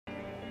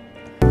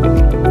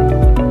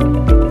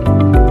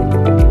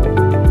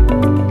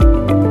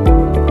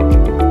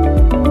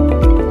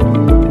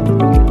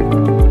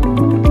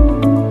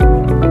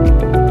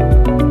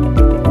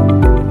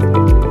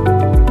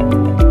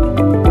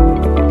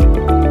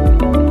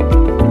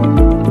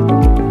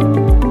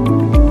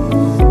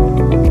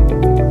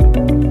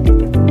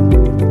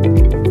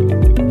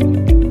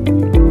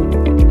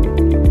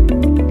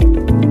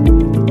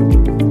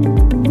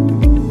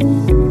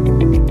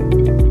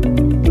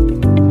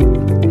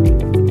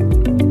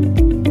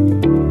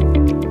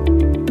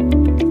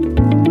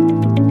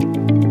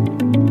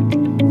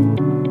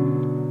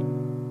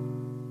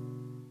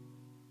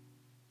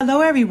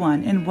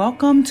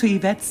welcome to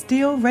Yvette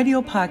Steele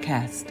Radio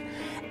Podcast,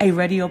 a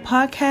radio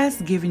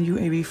podcast giving you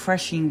a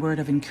refreshing word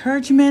of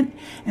encouragement,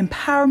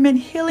 empowerment,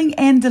 healing,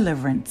 and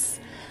deliverance.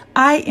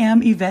 I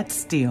am Yvette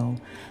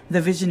Steele, the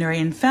visionary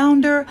and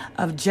founder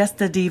of Just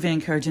a Diva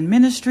Encouraging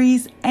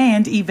Ministries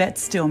and Yvette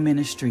Steele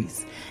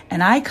Ministries,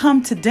 and I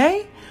come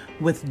today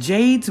with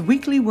Jade's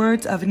weekly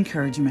words of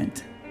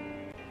encouragement.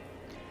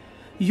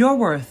 Your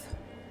worth.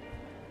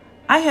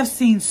 I have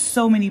seen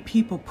so many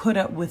people put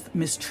up with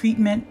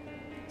mistreatment,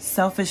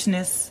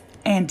 selfishness,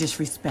 and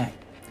disrespect,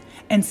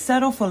 and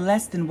settle for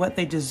less than what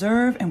they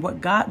deserve and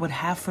what God would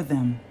have for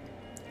them.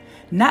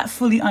 Not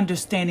fully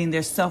understanding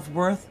their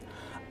self-worth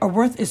or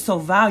worth is so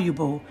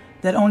valuable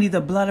that only the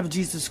blood of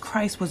Jesus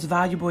Christ was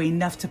valuable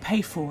enough to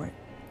pay for it.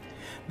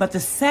 But the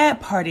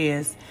sad part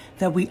is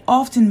that we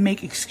often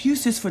make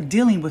excuses for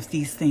dealing with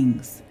these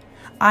things.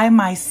 I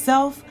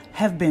myself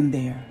have been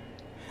there.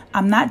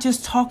 I'm not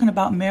just talking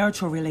about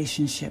marital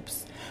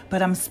relationships,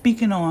 but I'm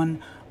speaking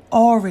on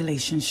all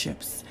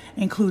relationships,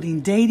 including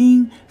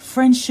dating,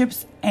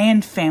 friendships,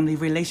 and family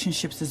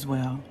relationships as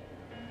well.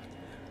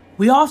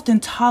 We often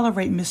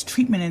tolerate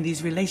mistreatment in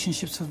these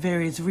relationships for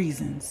various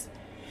reasons.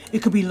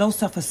 It could be low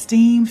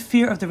self-esteem,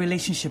 fear of the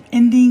relationship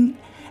ending,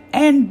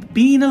 and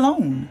being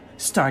alone,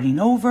 starting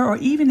over, or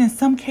even in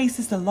some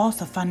cases, the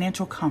loss of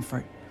financial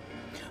comfort.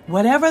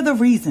 Whatever the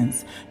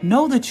reasons,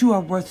 know that you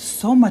are worth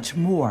so much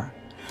more.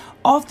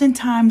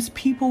 Oftentimes,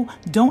 people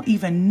don't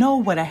even know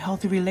what a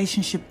healthy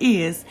relationship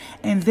is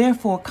and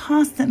therefore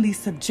constantly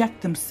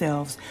subject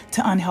themselves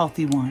to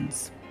unhealthy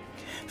ones.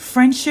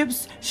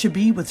 Friendships should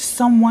be with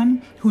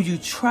someone who you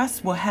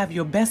trust will have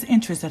your best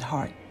interests at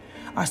heart,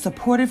 are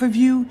supportive of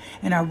you,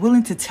 and are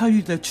willing to tell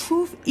you the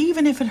truth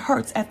even if it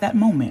hurts at that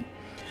moment,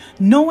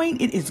 knowing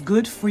it is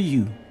good for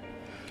you.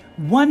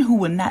 One who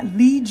will not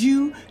lead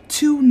you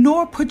to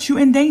nor put you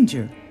in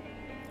danger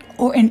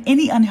or in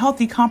any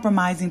unhealthy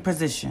compromising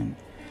position.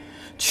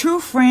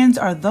 True friends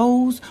are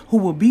those who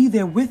will be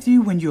there with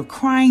you when you're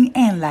crying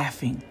and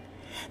laughing.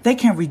 They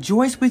can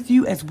rejoice with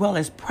you as well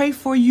as pray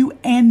for you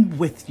and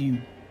with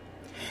you.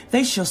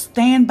 They shall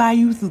stand by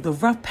you through the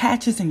rough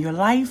patches in your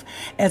life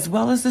as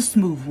well as the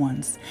smooth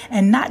ones,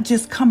 and not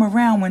just come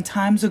around when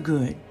times are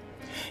good.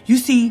 You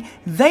see,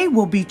 they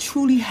will be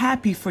truly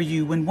happy for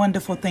you when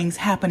wonderful things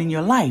happen in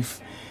your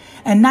life,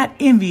 and not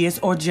envious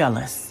or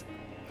jealous.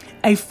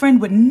 A friend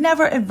would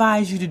never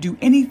advise you to do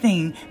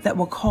anything that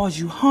will cause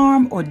you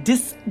harm or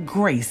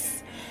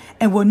disgrace,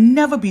 and will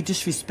never be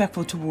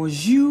disrespectful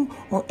towards you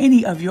or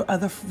any of your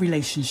other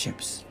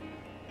relationships.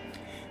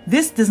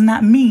 This does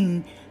not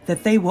mean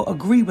that they will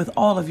agree with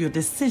all of your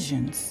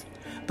decisions,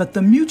 but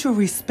the mutual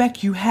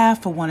respect you have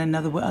for one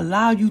another will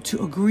allow you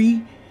to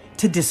agree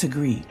to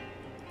disagree.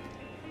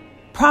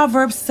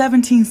 Proverbs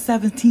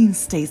 17:17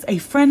 states, "A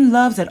friend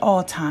loves at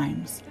all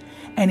times,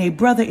 and a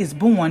brother is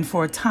born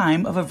for a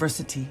time of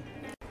adversity."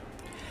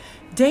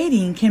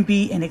 Dating can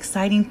be an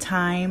exciting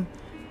time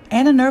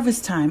and a nervous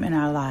time in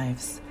our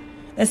lives,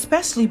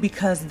 especially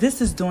because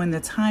this is during the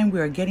time we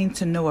are getting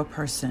to know a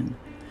person,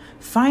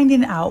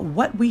 finding out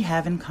what we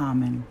have in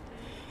common,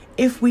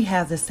 if we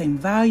have the same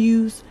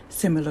values,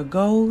 similar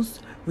goals,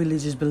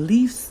 religious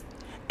beliefs,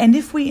 and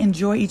if we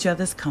enjoy each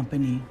other's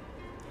company.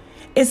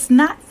 It's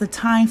not the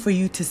time for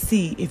you to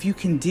see if you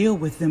can deal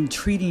with them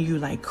treating you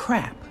like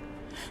crap,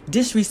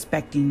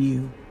 disrespecting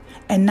you,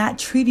 and not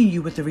treating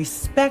you with the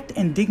respect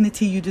and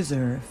dignity you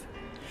deserve.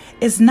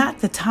 It's not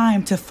the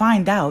time to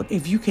find out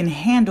if you can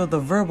handle the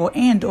verbal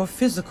and or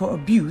physical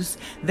abuse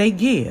they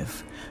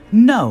give.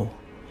 No.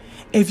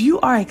 If you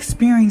are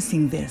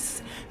experiencing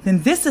this,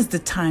 then this is the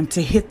time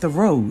to hit the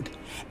road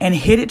and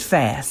hit it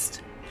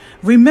fast.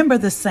 Remember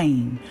the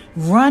saying,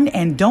 run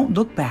and don't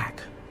look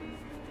back.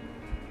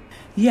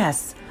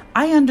 Yes,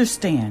 I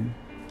understand.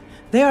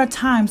 There are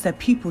times that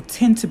people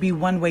tend to be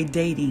one-way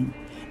dating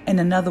and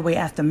another way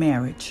after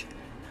marriage.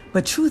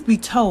 But truth be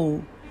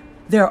told,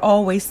 there are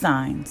always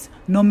signs,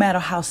 no matter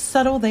how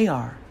subtle they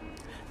are.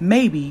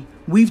 Maybe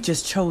we've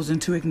just chosen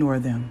to ignore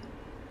them.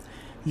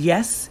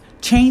 Yes,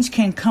 change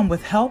can come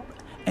with help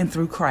and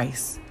through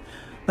Christ,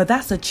 but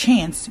that's a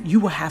chance you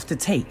will have to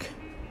take.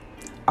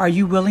 Are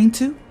you willing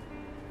to?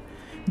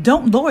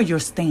 Don't lower your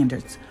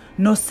standards,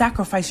 nor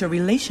sacrifice your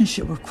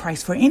relationship with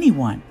Christ for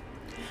anyone.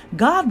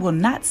 God will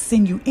not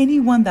send you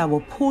anyone that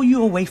will pull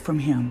you away from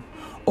Him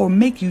or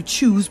make you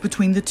choose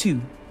between the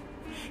two.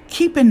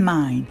 Keep in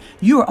mind,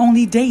 you are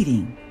only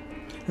dating.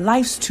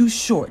 Life's too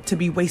short to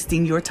be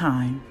wasting your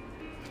time.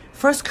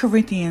 1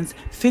 Corinthians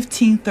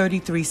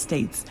 15:33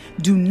 states,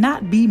 "Do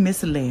not be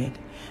misled.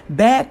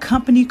 Bad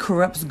company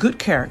corrupts good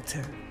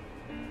character."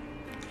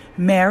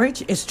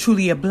 Marriage is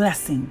truly a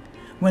blessing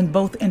when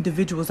both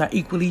individuals are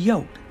equally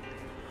yoked,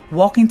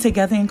 walking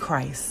together in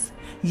Christ,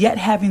 yet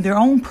having their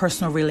own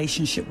personal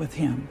relationship with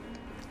Him.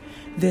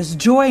 There's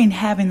joy in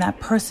having that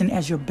person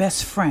as your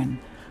best friend,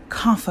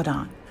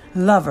 confidant,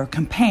 lover,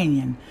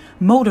 companion,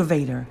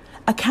 motivator,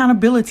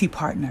 accountability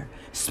partner,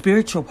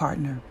 spiritual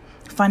partner,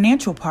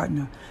 financial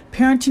partner,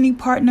 parenting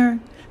partner,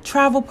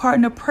 travel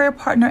partner, prayer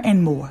partner,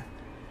 and more.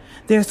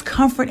 There's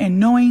comfort in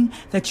knowing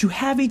that you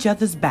have each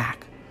other's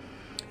back.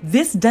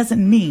 This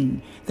doesn't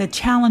mean that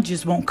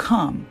challenges won't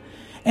come.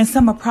 And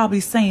some are probably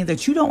saying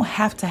that you don't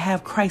have to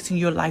have Christ in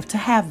your life to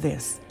have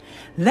this.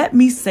 Let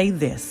me say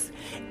this.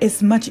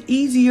 It's much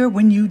easier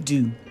when you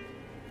do.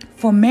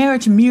 For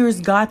marriage mirrors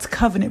God's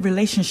covenant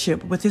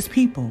relationship with his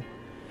people.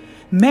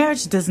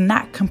 Marriage does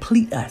not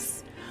complete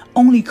us.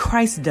 Only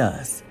Christ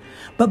does.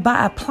 But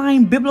by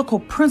applying biblical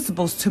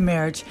principles to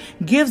marriage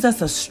gives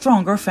us a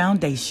stronger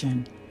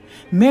foundation.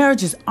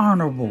 Marriage is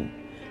honorable.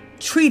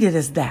 Treat it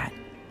as that.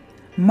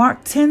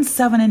 Mark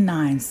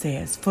 10:7-9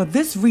 says, "For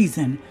this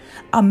reason,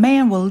 a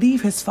man will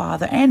leave his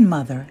father and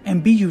mother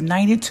and be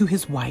united to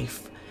his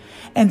wife,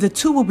 and the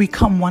two will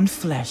become one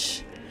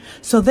flesh.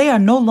 So they are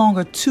no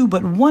longer two,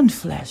 but one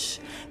flesh.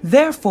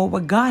 Therefore,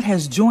 what God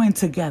has joined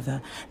together,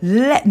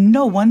 let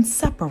no one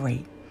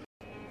separate."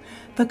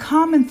 The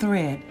common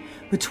thread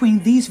between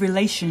these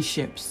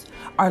relationships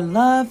are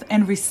love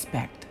and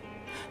respect.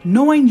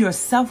 Knowing your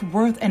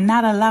self-worth and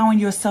not allowing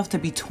yourself to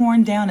be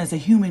torn down as a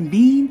human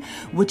being,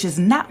 which is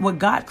not what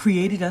God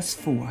created us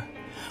for.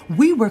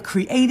 We were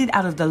created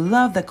out of the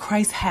love that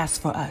Christ has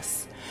for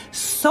us.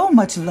 So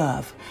much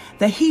love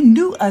that he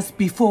knew us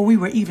before we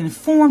were even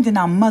formed in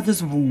our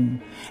mother's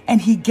womb.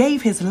 And he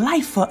gave his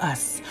life for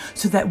us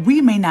so that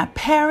we may not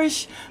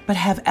perish, but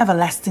have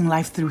everlasting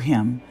life through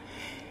him.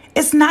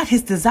 It's not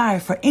his desire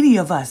for any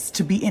of us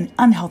to be in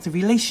unhealthy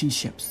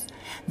relationships.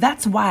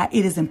 That's why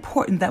it is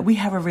important that we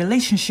have a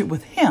relationship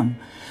with him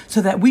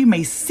so that we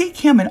may seek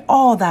him in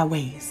all thy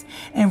ways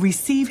and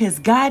receive his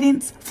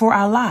guidance for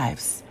our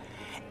lives.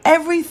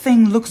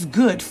 Everything looks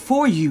good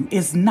for you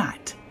is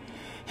not.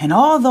 And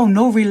although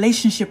no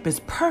relationship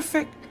is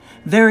perfect,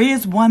 there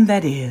is one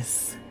that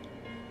is.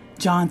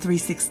 John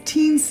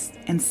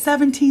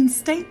 3:16-17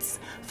 states,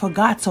 "For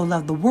God so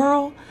loved the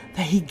world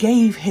that he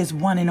gave his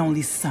one and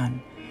only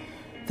Son,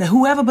 that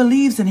whoever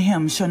believes in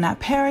him shall not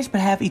perish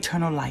but have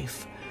eternal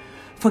life.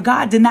 For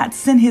God did not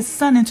send his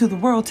Son into the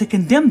world to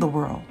condemn the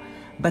world,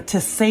 but to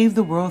save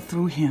the world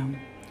through him."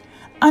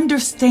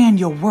 Understand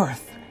your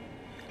worth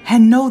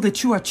and know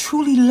that you are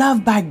truly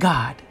loved by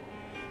God.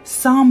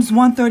 Psalms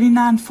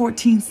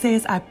 139:14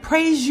 says, "I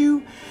praise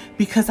you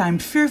because I'm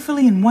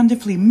fearfully and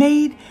wonderfully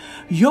made.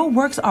 Your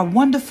works are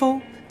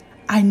wonderful.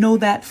 I know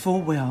that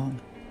full well."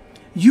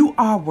 You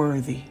are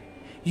worthy.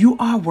 You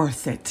are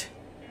worth it.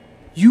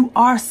 You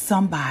are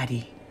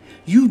somebody.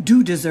 You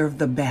do deserve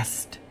the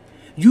best.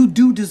 You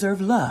do deserve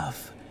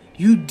love.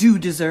 You do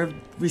deserve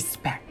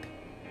respect.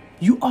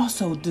 You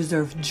also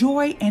deserve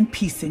joy and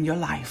peace in your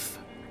life.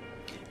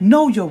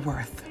 Know your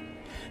worth.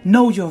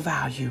 Know your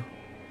value.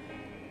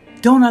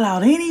 Don't allow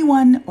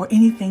anyone or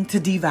anything to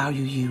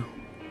devalue you.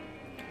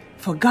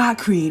 For God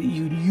created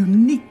you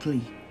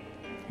uniquely.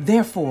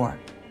 Therefore,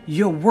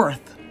 your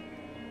worth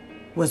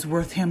was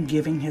worth him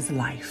giving his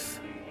life.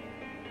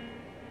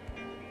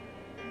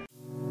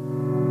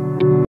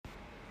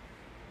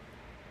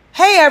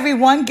 Hey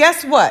everyone,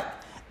 guess what?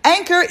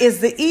 Anchor is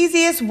the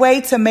easiest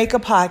way to make a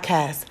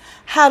podcast.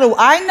 How do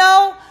I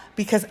know?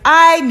 Because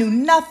I knew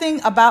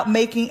nothing about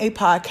making a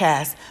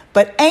podcast,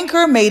 but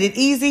Anchor made it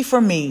easy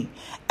for me.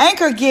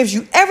 Anchor gives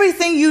you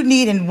everything you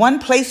need in one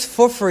place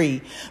for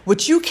free,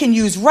 which you can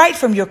use right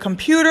from your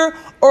computer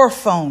or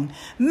phone,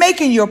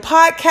 making your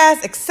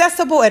podcast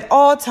accessible at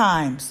all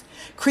times.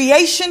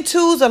 Creation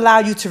tools allow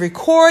you to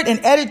record and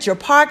edit your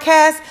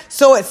podcast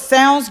so it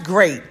sounds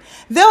great.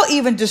 They'll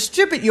even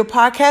distribute your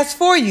podcast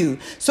for you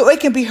so it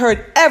can be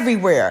heard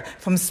everywhere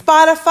from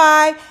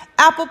Spotify,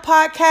 Apple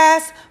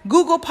Podcasts,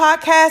 Google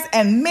Podcasts,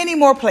 and many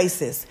more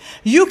places.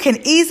 You can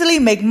easily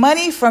make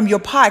money from your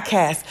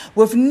podcast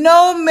with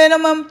no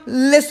minimum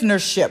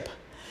listenership.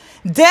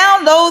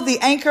 Download the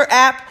Anchor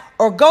app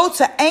or go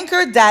to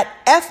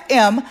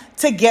anchor.fm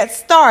to get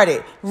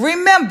started.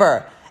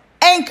 Remember,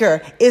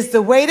 Anchor is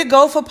the way to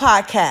go for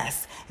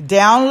podcasts.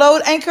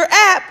 Download Anchor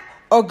app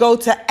or go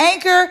to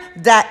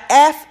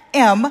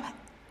anchor.fm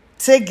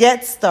to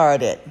get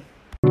started.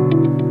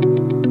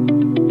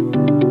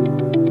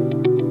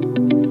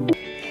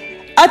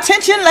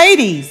 Attention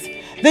ladies,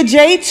 the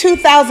Jade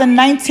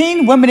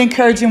 2019 Women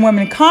Encouraging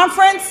Women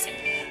Conference,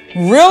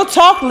 Real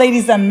Talk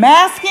Ladies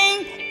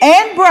Unmasking,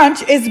 and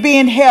Brunch is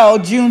being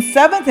held June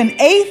 7th and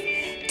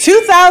 8th,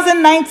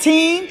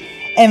 2019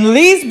 in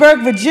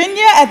Leesburg,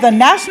 Virginia at the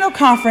National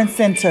Conference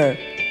Center.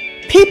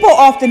 People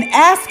often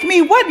ask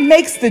me what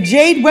makes the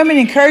Jade Women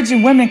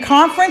Encouraging Women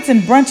Conference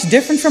and Brunch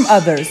different from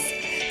others.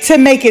 To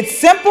make it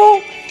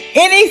simple,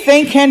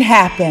 anything can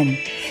happen.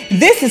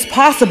 This is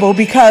possible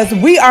because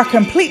we are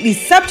completely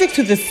subject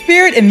to the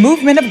spirit and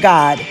movement of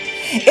God.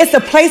 It's a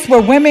place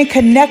where women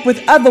connect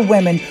with other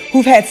women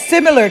who've had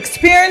similar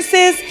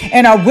experiences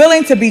and are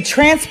willing to be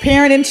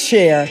transparent and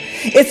share.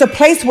 It's a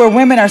place where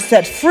women are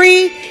set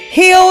free,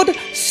 healed,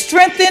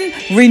 strengthened,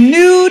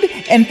 renewed,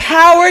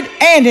 empowered,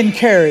 and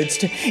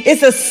encouraged.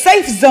 It's a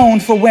safe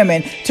zone for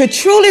women to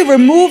truly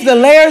remove the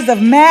layers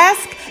of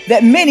mask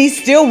that many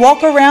still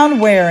walk around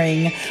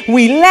wearing.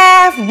 We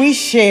laugh, we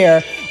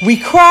share, we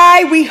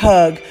cry, we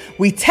hug,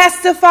 We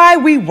testify,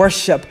 we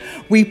worship,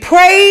 we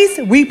praise,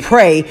 we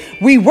pray,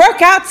 we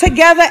work out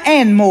together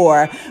and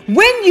more.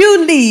 When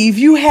you leave,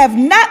 you have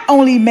not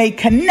only made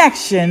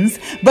connections,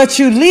 but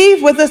you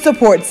leave with a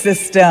support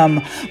system.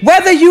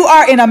 Whether you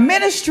are in a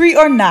ministry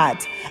or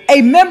not,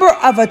 a member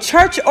of a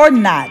church or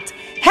not,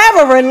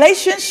 have a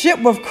relationship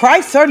with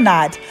Christ or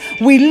not,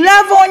 we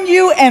love on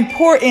you and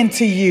pour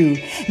into you.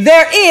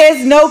 There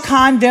is no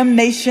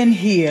condemnation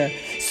here.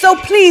 So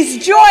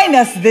please join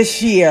us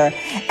this year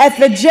at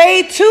the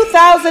Jade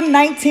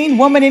 2019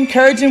 Woman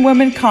Encouraging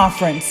Women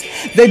Conference,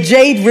 the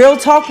Jade Real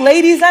Talk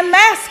Ladies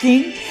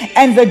Unmasking,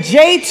 and the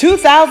Jade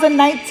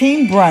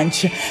 2019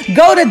 Brunch.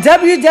 Go to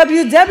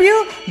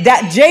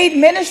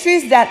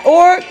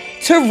www.jadeministries.org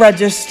to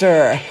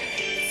register.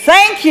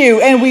 Thank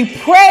you, and we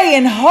pray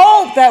and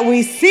hope that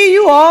we see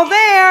you all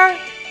there.